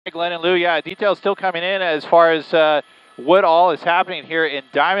Glenn and Lou, yeah, details still coming in as far as what all is happening here in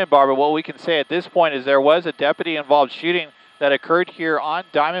Diamond Bar. But what we can say at this point is there was a deputy-involved shooting that occurred here on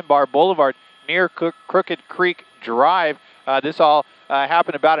Diamond Bar Boulevard near Crooked Creek Drive. This all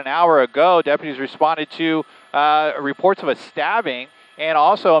happened about an hour ago. Deputies responded to reports of a stabbing and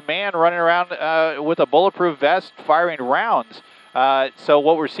also a man running around with a bulletproof vest firing rounds. So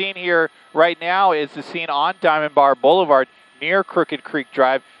what we're seeing here right now is the scene on Diamond Bar Boulevard near Crooked Creek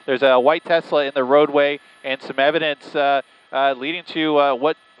Drive. There's a white Tesla in the roadway and some evidence leading to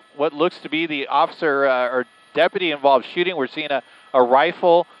what looks to be the officer or deputy involved shooting. We're seeing a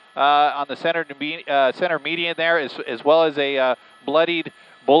rifle on the center median there, as well as a bloodied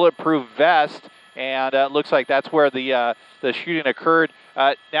bulletproof vest, and it looks like that's where the shooting occurred.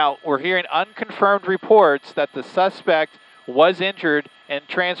 Now, we're hearing unconfirmed reports that the suspect was injured and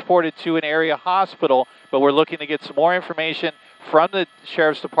transported to an area hospital, but we're looking to get some more information from the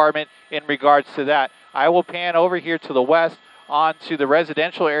Sheriff's Department in regards to that. I will pan over here to the west onto the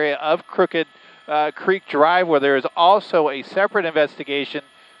residential area of Crooked Creek Drive, where there is also a separate investigation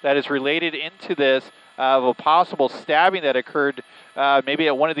that is related into this of a possible stabbing that occurred maybe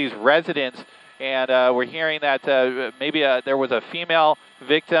at one of these residents. And we're hearing that maybe there was a female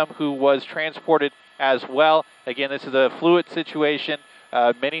victim who was transported as well. Again, this is a fluid situation.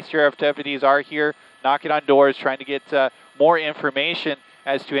 Many sheriff deputies are here knocking on doors, trying to get more information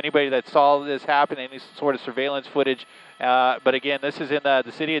as to anybody that saw this happen, any sort of surveillance footage. But again, this is in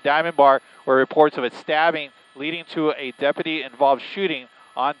the city of Diamond Bar, where reports of a stabbing leading to a deputy-involved shooting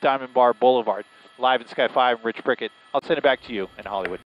on Diamond Bar Boulevard. Live in Sky 5, Rich Prickett. I'll send it back to you in Hollywood.